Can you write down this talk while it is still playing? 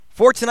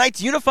For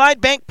tonight's Unified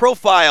Bank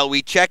Profile,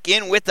 we check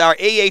in with our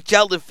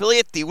AHL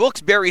affiliate, the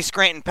Wilkes-Barre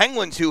Scranton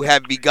Penguins, who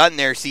have begun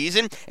their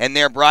season, and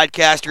their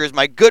broadcaster is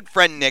my good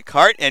friend Nick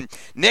Hart. And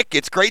Nick,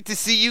 it's great to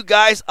see you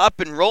guys up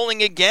and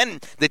rolling again.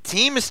 The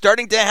team is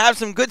starting to have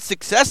some good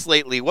success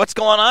lately. What's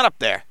going on up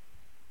there?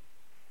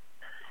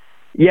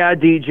 Yeah,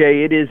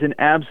 DJ, it is an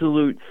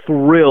absolute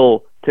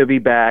thrill to be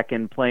back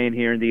and playing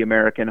here in the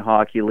American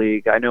Hockey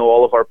League. I know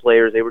all of our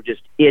players, they were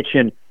just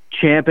itching,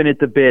 champing at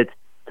the bit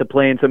to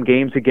play in some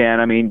games again.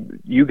 I mean,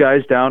 you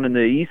guys down in the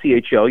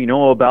ECHL, you know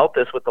all about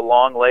this with the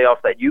long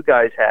layoff that you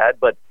guys had,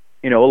 but,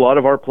 you know, a lot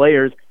of our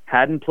players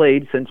hadn't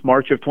played since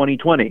March of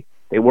 2020.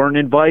 They weren't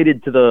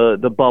invited to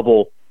the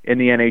bubble in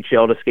the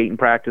NHL to skate and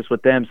practice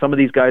with them. Some of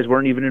these guys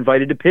weren't even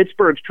invited to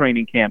Pittsburgh's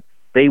training camp.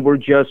 They were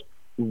just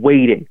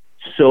waiting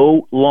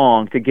so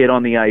long to get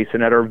on the ice.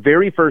 And at our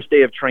very first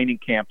day of training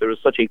camp, there was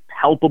such a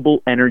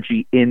palpable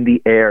energy in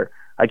the air.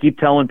 I keep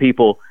telling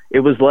people it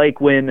was like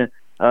when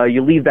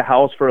you leave the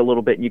house for a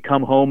little bit and you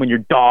come home and your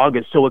dog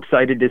is so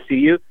excited to see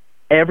you.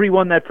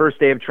 Everyone that first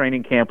day of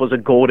training camp was a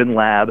golden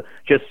lab,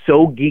 just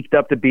so geeked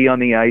up to be on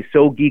the ice,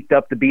 so geeked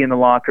up to be in the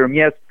locker room.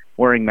 Yes,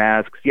 wearing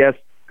masks. Yes,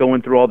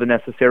 going through all the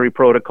necessary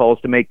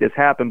protocols to make this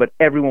happen. But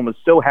everyone was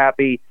so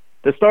happy.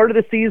 The start of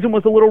the season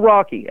was a little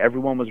rocky.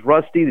 Everyone was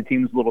rusty. The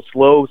team was a little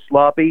slow,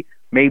 sloppy,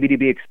 maybe to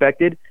be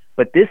expected.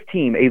 But this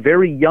team, a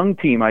very young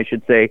team, I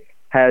should say,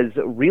 has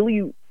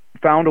really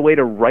found a way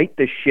to right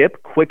the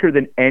ship quicker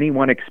than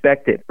anyone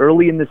expected.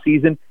 Early in the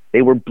season,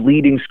 they were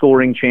bleeding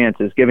scoring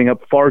chances, giving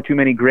up far too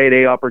many grade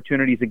A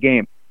opportunities a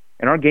game.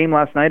 In our game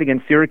last night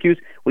against Syracuse,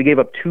 we gave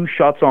up 2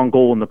 shots on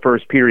goal in the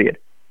first period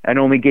and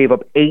only gave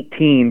up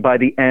 18 by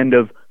the end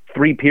of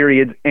 3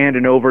 periods and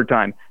an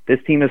overtime. This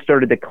team has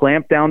started to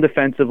clamp down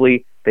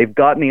defensively. They've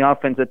gotten the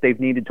offense that they've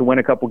needed to win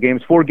a couple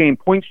games. 4-game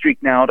point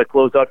streak now to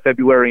close out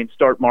February and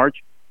start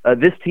March.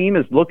 This team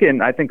is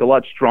looking, I think, a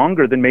lot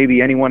stronger than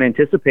maybe anyone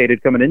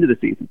anticipated coming into the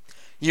season.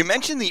 You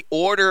mentioned the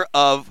order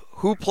of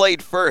who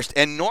played first,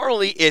 and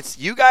normally it's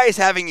you guys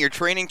having your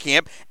training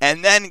camp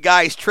and then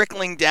guys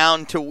trickling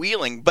down to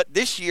Wheeling. But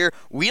this year,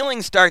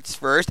 Wheeling starts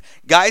first,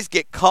 guys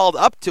get called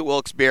up to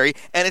Wilkes-Barre,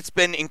 and it's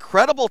been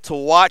incredible to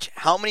watch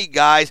how many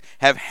guys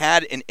have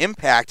had an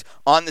impact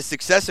on the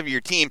success of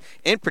your team.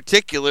 In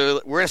particular,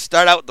 we're going to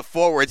start out with the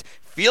forwards.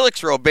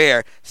 Felix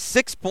Robert,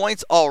 6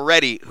 points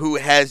already, who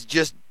has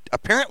just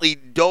apparently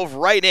dove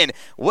right in.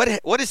 What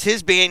has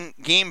his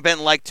game been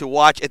like to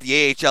watch at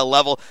the AHL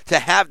level to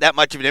have that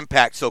much of an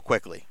impact so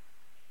quickly?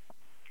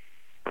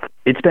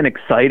 It's been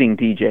exciting,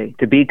 DJ.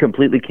 To be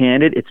completely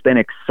candid, it's been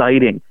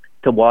exciting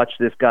to watch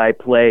this guy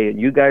play. And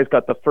you guys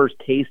got the first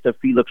taste of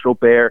Felix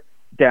Robert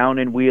down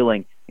in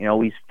Wheeling. You know,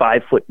 he's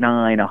 5'9",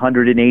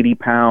 180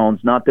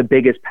 pounds, not the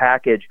biggest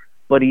package,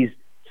 but he's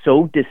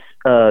so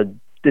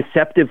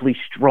deceptively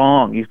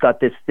strong. He's got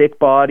this thick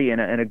body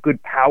and a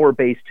good power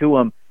base to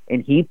him.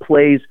 And he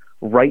plays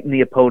right in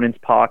the opponent's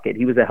pocket.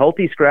 He was a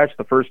healthy scratch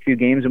the first few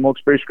games in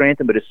Wilkes-Barre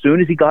Scranton, but as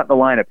soon as he got in the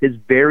lineup, his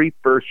very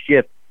first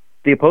shift,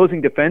 the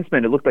opposing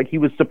defenseman, it looked like he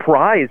was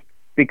surprised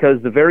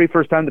because the very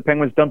first time the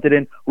Penguins dumped it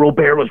in,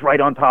 Robert was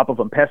right on top of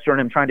him, pestering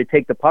him, trying to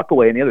take the puck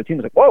away, and the other team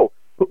was like, whoa,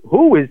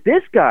 who is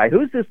this guy?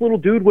 Who's this little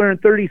dude wearing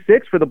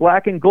 36 for the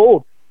black and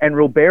gold? And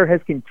Robert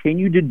has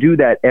continued to do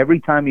that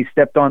every time he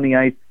stepped on the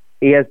ice.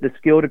 He has the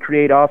skill to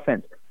create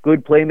offense,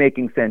 good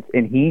playmaking sense,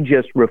 and he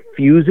just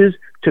refuses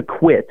to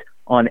quit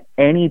on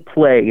any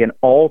play in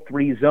all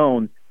 3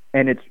 zones.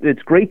 And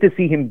it's great to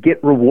see him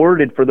get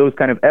rewarded for those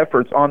kind of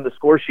efforts on the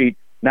score sheet,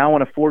 now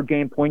on a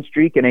 4-game point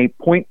streak and a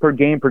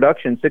point-per-game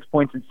production, 6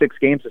 points in 6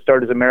 games to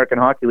start his American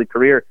Hockey League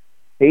career.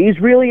 He's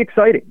really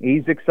exciting.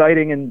 He's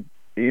exciting, and,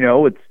 you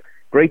know, it's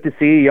great to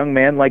see a young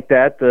man like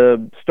that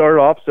start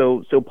off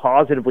so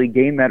positively,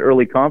 gain that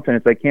early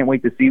confidence. I can't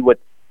wait to see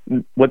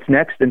what's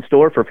next in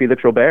store for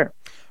Felix Robert.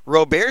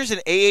 Robert's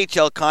an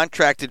AHL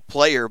contracted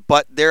player,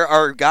 but there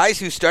are guys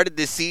who started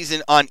this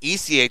season on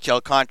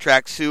ECHL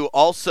contracts who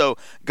also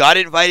got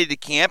invited to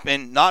camp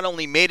and not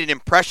only made an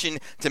impression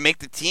to make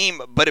the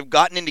team, but have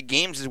gotten into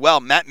games as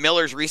well. Matt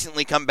Miller's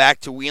recently come back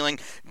to Wheeling.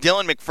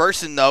 Dylan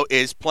McPherson, though,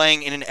 is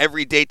playing in an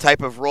everyday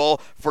type of role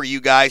for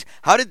you guys.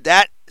 How did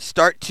that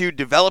start to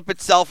develop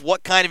itself?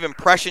 What kind of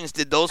impressions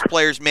did those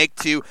players make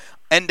to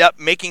end up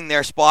making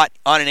their spot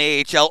on an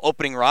AHL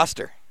opening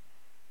roster?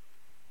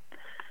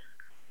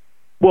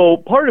 Well,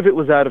 part of it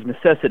was out of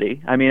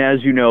necessity. I mean,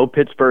 as you know,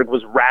 Pittsburgh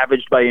was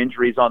ravaged by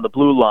injuries on the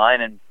blue line,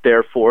 and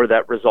therefore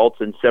that results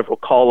in several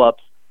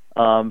call-ups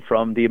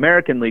from the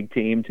American League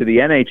team to the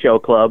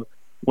NHL club.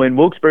 When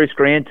Wilkes-Barre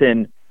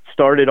Scranton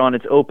started on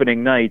its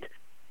opening night,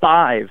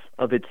 5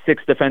 of its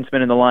 6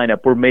 defensemen in the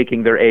lineup were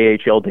making their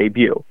AHL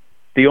debut.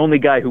 The only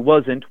guy who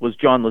wasn't was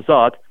John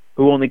Lizotte,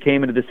 who only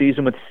came into the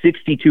season with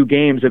 62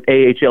 games of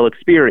AHL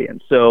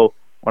experience. So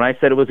when I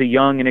said it was a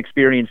young and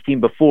experienced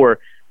team before,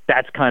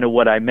 that's kind of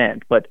what I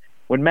meant. But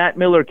when Matt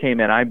Miller came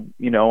in,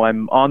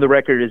 I'm on the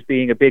record as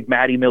being a big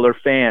Matty Miller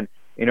fan.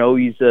 You know,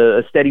 he's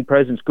a steady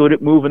presence, good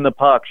at moving the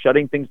puck,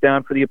 shutting things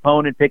down for the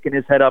opponent, picking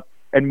his head up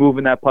and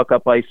moving that puck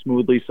up ice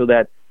smoothly so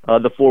that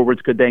the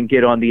forwards could then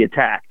get on the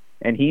attack.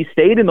 and he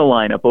stayed in the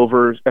lineup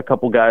over a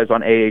couple guys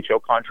on AHL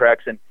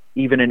contracts and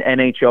even an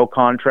NHL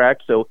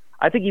contract. So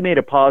I think he made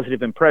a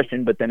positive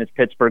impression, but then as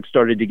Pittsburgh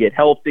started to get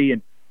healthy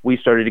and we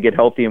started to get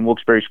healthy in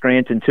Wilkes-Barre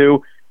Scranton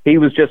too, he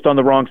was just on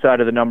the wrong side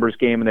of the numbers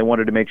game, and they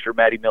wanted to make sure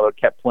Matty Miller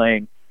kept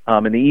playing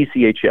in the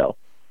ECHL.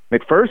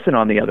 McPherson,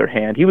 on the other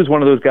hand, he was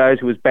one of those guys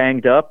who was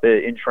banged up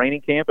in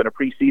training camp in a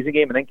preseason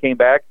game and then came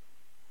back.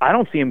 I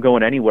don't see him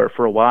going anywhere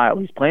for a while.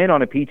 He's playing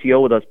on a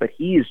PTO with us, but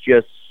he is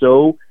just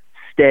so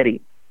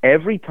steady.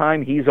 Every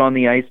time he's on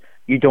the ice,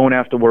 you don't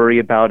have to worry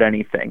about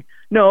anything.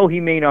 No, he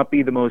may not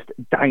be the most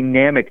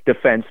dynamic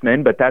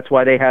defenseman, but that's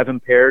why they have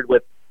him paired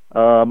with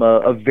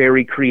a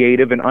very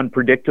creative and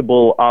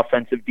unpredictable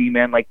offensive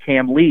D-man like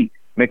Cam Lee.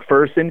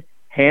 McPherson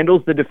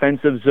handles the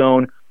defensive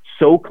zone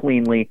so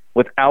cleanly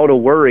without a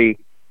worry,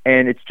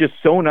 and it's just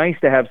so nice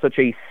to have such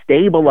a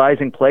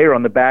stabilizing player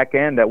on the back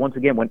end that, once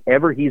again,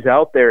 whenever he's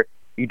out there,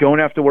 you don't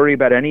have to worry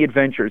about any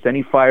adventures,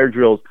 any fire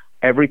drills.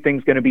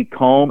 Everything's going to be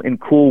calm and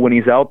cool when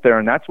he's out there,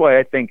 and that's why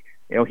I think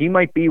he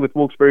might be with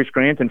Wilkes-Barre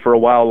Scranton for a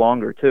while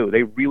longer, too.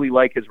 They really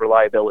like his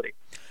reliability.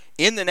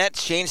 In the net,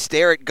 Shane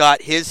Starrett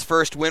got his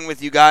first win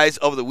with you guys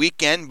over the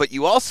weekend, but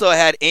you also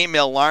had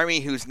Emil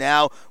Larmy, who's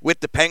now with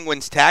the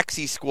Penguins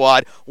taxi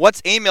squad.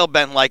 What's Emil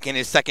been like in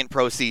his second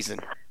pro season?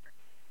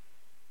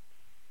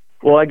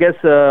 Well, I guess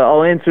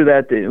I'll answer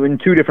that in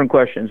two different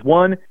questions.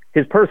 One,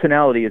 his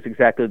personality is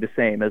exactly the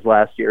same as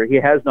last year. He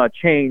has not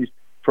changed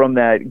from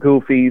that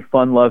goofy,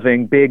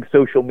 fun-loving, big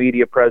social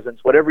media presence.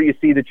 Whatever you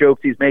see the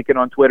jokes he's making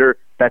on Twitter,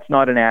 that's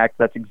not an act.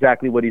 That's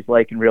exactly what he's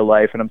like in real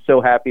life, and I'm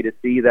so happy to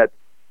see that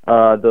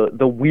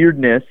the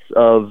weirdness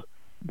of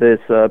this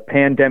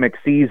pandemic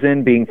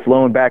season being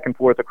flown back and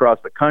forth across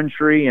the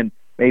country and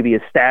maybe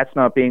his stats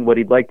not being what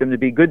he'd like them to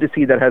be. Good to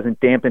see that hasn't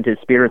dampened his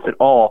spirits at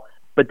all.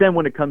 But then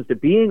when it comes to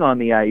being on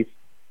the ice,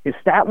 his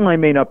stat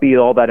line may not be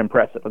all that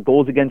impressive. A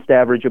goals against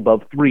average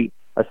above 3,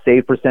 a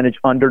save percentage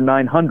under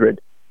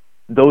 900.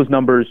 Those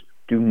numbers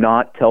do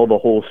not tell the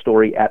whole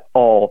story at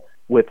all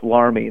with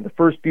Larmy. The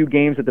first few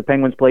games that the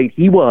Penguins played,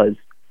 he was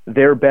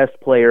their best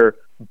player,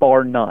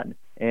 bar none.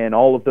 And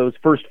all of those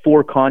first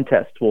 4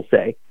 contests, we'll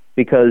say,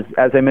 because,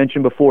 as I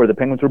mentioned before, the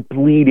Penguins were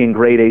bleeding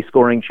grade A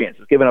scoring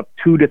chances, giving up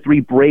 2 to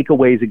 3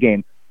 breakaways a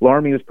game.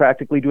 Larmy was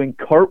practically doing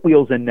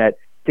cartwheels in net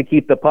to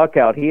keep the puck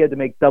out. He had to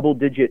make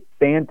double-digit,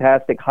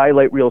 fantastic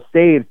highlight reel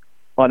saves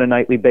on a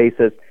nightly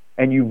basis,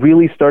 and you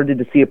really started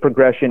to see a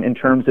progression in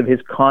terms of his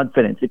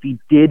confidence. If he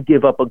did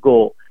give up a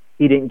goal,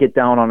 he didn't get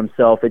down on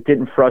himself. It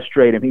didn't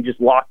frustrate him. He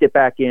just locked it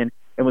back in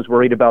and was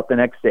worried about the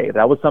next save.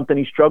 That was something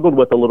he struggled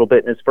with a little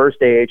bit in his first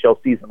AHL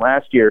season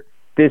last year.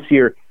 This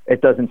year,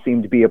 it doesn't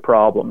seem to be a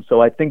problem. So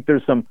I think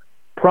there's some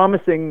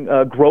promising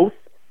growth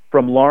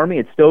from Larmy.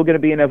 It's still going to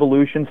be an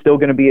evolution, still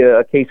going to be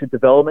a case of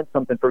development,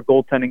 something for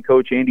goaltending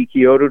coach Andy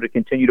Chiodo to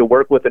continue to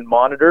work with and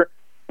monitor.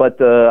 But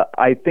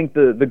I think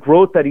the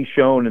growth that he's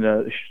shown in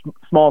a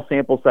small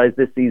sample size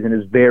this season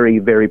is very,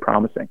 very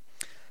promising.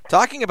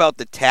 Talking about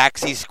the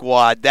taxi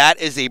squad, that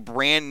is a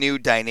brand new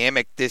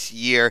dynamic this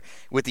year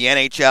with the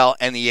NHL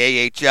and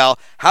the AHL.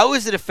 How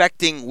is it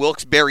affecting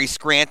Wilkes-Barre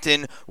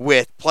Scranton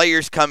with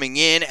players coming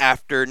in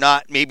after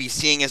not maybe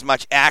seeing as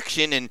much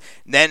action and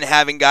then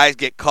having guys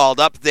get called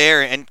up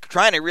there and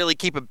trying to really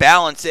keep a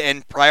balance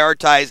and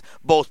prioritize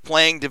both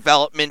playing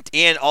development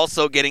and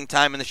also getting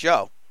time in the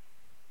show?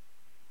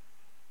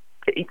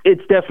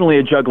 It's definitely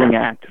a juggling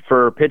act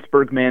for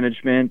Pittsburgh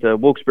management,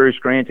 Wilkes-Barre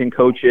Scranton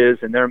coaches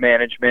and their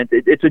management.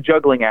 It's a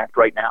juggling act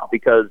right now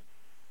because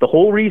the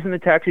whole reason the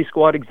taxi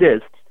squad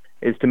exists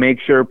is to make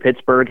sure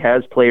Pittsburgh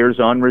has players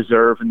on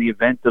reserve in the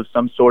event of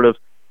some sort of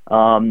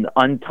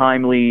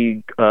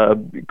untimely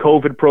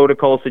COVID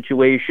protocol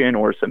situation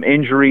or some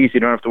injuries. You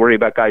don't have to worry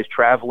about guys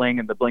traveling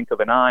in the blink of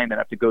an eye and then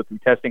have to go through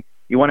testing.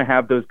 You want to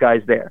have those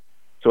guys there.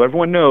 So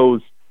everyone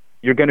knows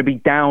you're going to be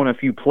down a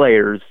few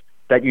players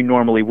that you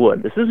normally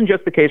would. This isn't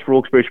just the case for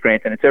Wilkes-Barre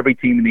Scranton. It's every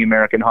team in the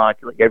American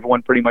Hockey League.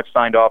 Everyone pretty much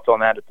signed off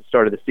on that at the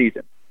start of the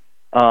season.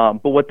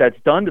 But what that's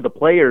done to the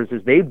players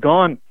is they've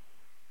gone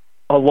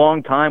a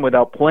long time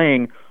without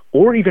playing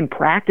or even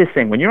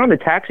practicing. When you're on the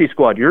taxi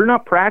squad, you're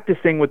not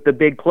practicing with the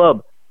big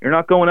club. You're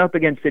not going up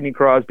against Sidney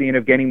Crosby and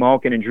Evgeny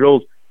Malkin and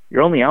drills.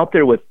 You're only out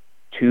there with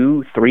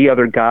 2, 3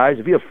 other guys.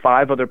 If you have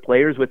 5 other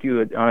players with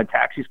you on a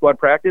taxi squad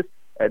practice,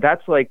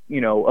 that's like,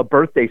 a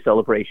birthday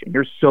celebration.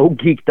 You're so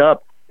geeked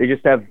up. They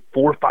just have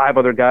 4 or 5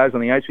 other guys on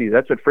the ice with you.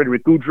 That's what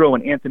Frederick Goudreau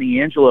and Anthony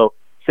Angelo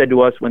said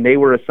to us when they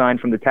were assigned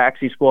from the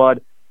taxi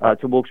squad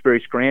to Wilkes-Barre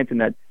Scranton,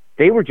 that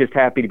they were just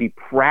happy to be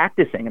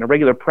practicing in a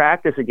regular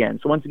practice again.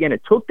 So once again,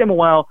 it took them a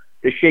while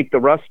to shake the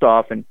rust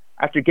off. And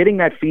after getting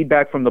that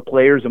feedback from the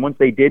players, and once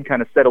they did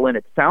kind of settle in,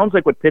 it sounds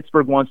like what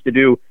Pittsburgh wants to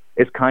do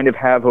is kind of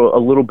have a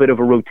little bit of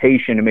a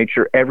rotation to make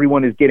sure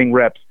everyone is getting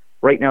reps.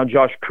 Right now,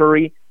 Josh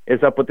Curry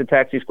is up with the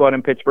taxi squad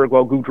in Pittsburgh,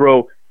 while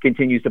Goudreau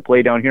continues to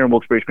play down here in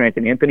Wilkes-Barre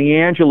Scranton. Anthony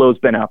Angelo's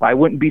been up. I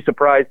wouldn't be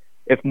surprised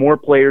if more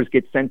players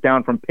get sent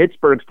down from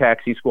Pittsburgh's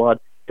taxi squad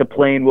to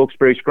play in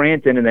Wilkes-Barre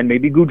Scranton, and then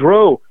maybe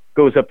Goudreau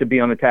goes up to be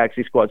on the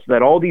taxi squad, so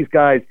that all these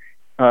guys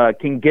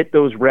can get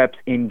those reps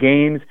in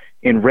games,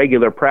 in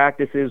regular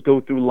practices,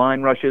 go through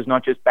line rushes,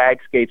 not just bag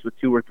skates with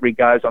 2 or 3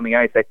 guys on the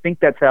ice. I think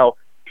that's how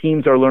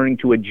teams are learning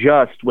to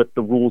adjust with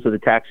the rules of the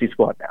taxi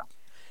squad now.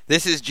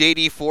 This is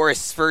J.D.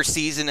 Forrest's first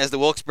season as the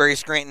Wilkes-Barre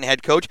Scranton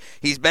head coach.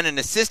 He's been an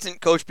assistant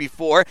coach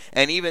before,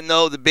 and even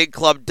though the big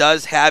club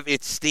does have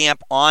its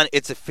stamp on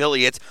its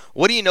affiliates,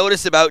 what do you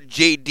notice about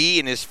J.D.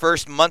 in his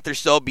first month or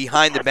so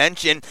behind the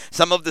bench and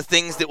some of the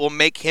things that will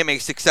make him a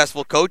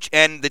successful coach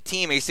and the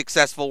team a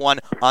successful one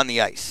on the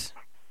ice?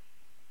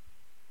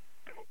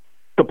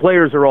 The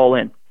players are all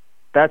in.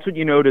 That's what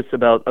you notice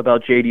about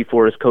J.D.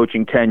 Forrest's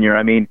coaching tenure.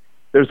 I mean,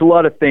 there's a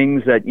lot of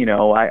things that,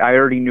 I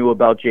already knew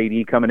about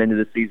JD coming into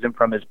the season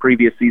from his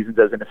previous seasons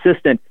as an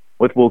assistant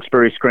with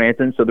Wilkes-Barre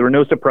Scranton. So there were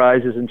no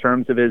surprises in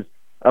terms of his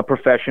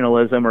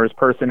professionalism or his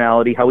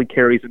personality, how he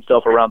carries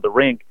himself around the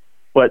rink.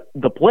 But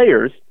the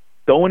players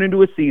going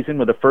into a season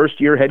with a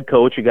first-year head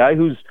coach, a guy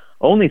who's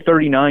only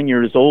 39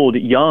 years old,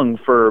 young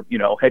for,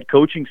 head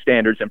coaching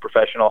standards in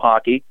professional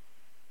hockey,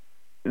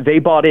 they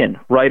bought in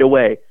right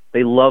away.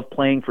 They love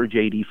playing for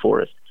J.D.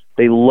 Forrest.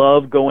 They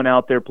love going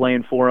out there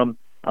playing for him.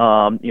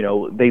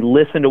 They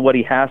listen to what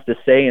he has to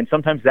say, and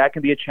sometimes that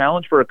can be a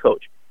challenge for a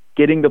coach,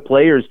 getting the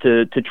players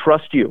to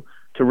trust you,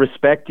 to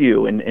respect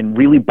you, and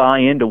really buy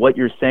into what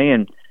you're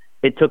saying.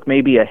 It took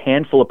maybe a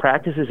handful of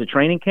practices at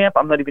training camp.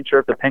 I'm not even sure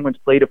if the Penguins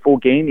played a full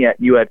game yet.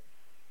 You had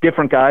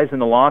different guys in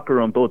the locker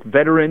room, both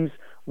veterans,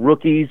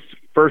 rookies,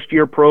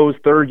 first-year pros,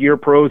 third-year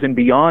pros, and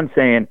beyond,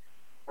 saying,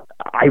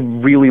 I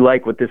really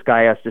like what this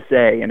guy has to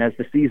say. And as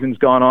the season's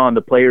gone on,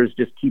 the players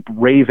just keep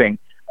raving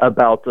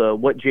about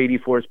what J.D.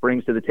 Forrest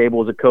brings to the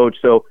table as a coach.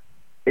 So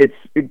it's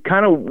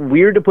kind of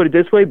weird to put it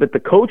this way, but the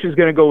coach is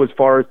going to go as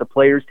far as the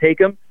players take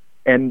him,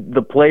 and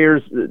the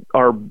players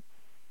are,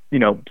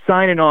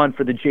 signing on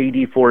for the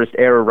J.D. Forrest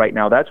era right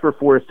now. That's where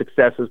Forrest's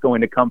success is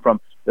going to come from,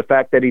 the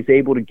fact that he's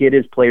able to get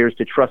his players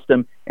to trust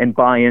him and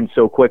buy in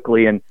so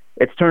quickly. And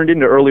it's turned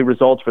into early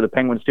results for the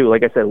Penguins too.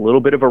 Like I said, a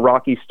little bit of a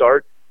rocky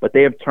start, but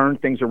they have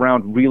turned things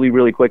around really,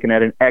 really quick and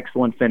had an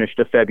excellent finish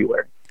to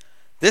February.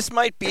 This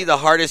might be the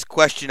hardest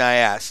question I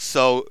ask,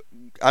 so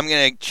I'm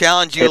going to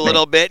challenge you a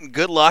little bit, and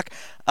good luck.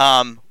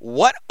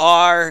 What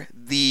are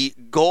the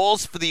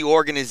goals for the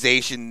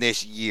organization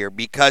this year?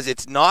 Because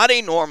it's not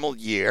a normal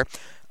year.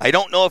 I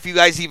don't know if you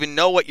guys even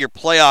know what your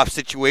playoff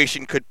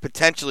situation could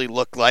potentially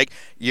look like.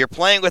 You're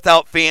playing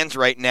without fans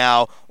right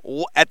now.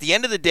 At the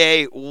end of the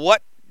day,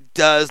 what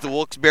does the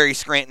Wilkes-Barre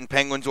Scranton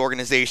Penguins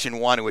organization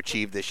want to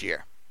achieve this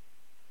year?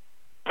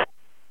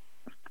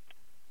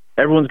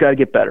 Everyone's got to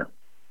get better.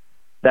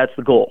 That's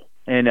the goal.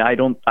 And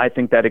I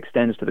think that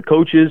extends to the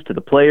coaches, to the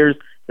players,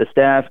 the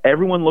staff.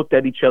 Everyone looked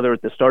at each other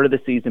at the start of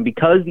the season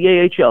because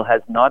the AHL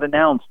has not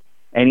announced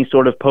any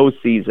sort of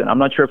postseason. I'm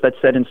not sure if that's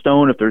set in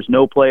stone, if there's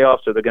no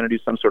playoffs or they're going to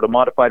do some sort of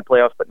modified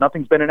playoffs, but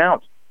nothing's been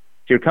announced.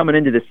 So you're coming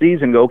into the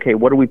season and go, okay,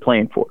 what are we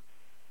playing for?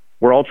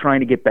 We're all trying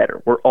to get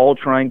better. We're all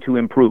trying to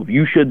improve.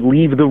 You should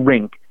leave the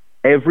rink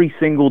every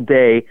single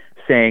day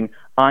saying,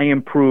 I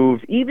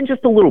improved even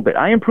just a little bit.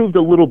 I improved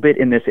a little bit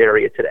in this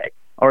area today.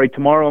 All right,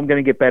 tomorrow I'm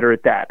going to get better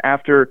at that.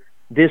 After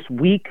this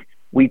week,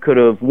 we could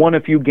have won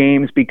a few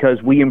games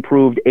because we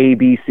improved A,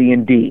 B, C,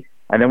 and D.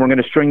 And then we're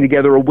going to string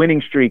together a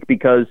winning streak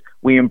because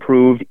we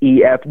improved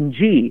E, F, and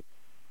G.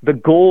 The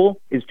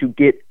goal is to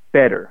get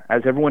better.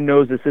 As everyone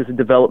knows, this is a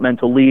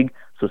developmental league.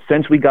 So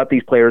since we got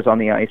these players on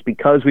the ice,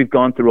 because we've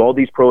gone through all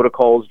these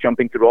protocols,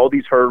 jumping through all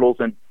these hurdles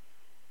and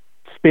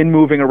spin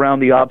moving around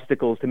the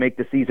obstacles to make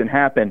the season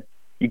happen,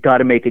 you got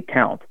to make it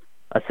count.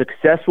 A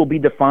success will be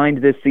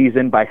defined this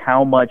season by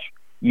how much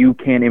you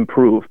can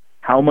improve.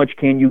 How much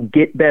can you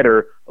get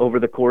better over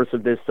the course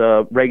of this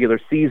regular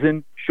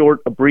season? Short,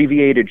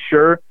 abbreviated,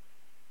 sure.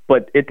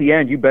 But at the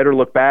end, you better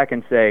look back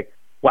and say,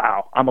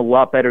 wow, I'm a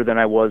lot better than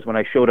I was when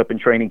I showed up in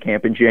training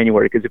camp in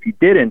January. Because if you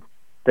didn't,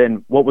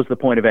 then what was the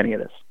point of any of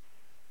this?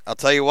 I'll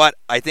tell you what,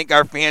 I think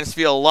our fans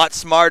feel a lot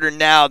smarter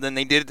now than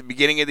they did at the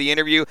beginning of the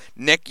interview.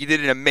 Nick, you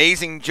did an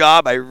amazing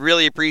job. I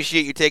really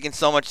appreciate you taking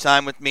so much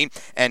time with me,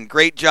 and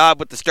great job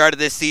with the start of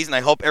this season.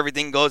 I hope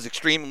everything goes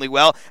extremely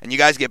well, and you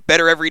guys get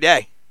better every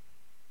day.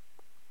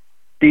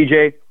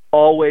 DJ,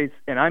 always,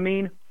 and I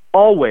mean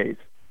always,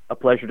 a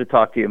pleasure to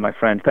talk to you, my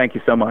friend. Thank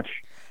you so much.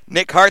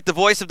 Nick Hart, the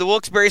voice of the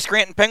Wilkes-Barre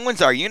Scranton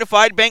Penguins, our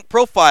unified bank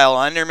profile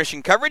on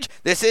intermission coverage.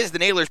 This is the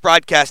Nailers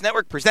Broadcast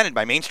Network, presented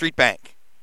by Main Street Bank.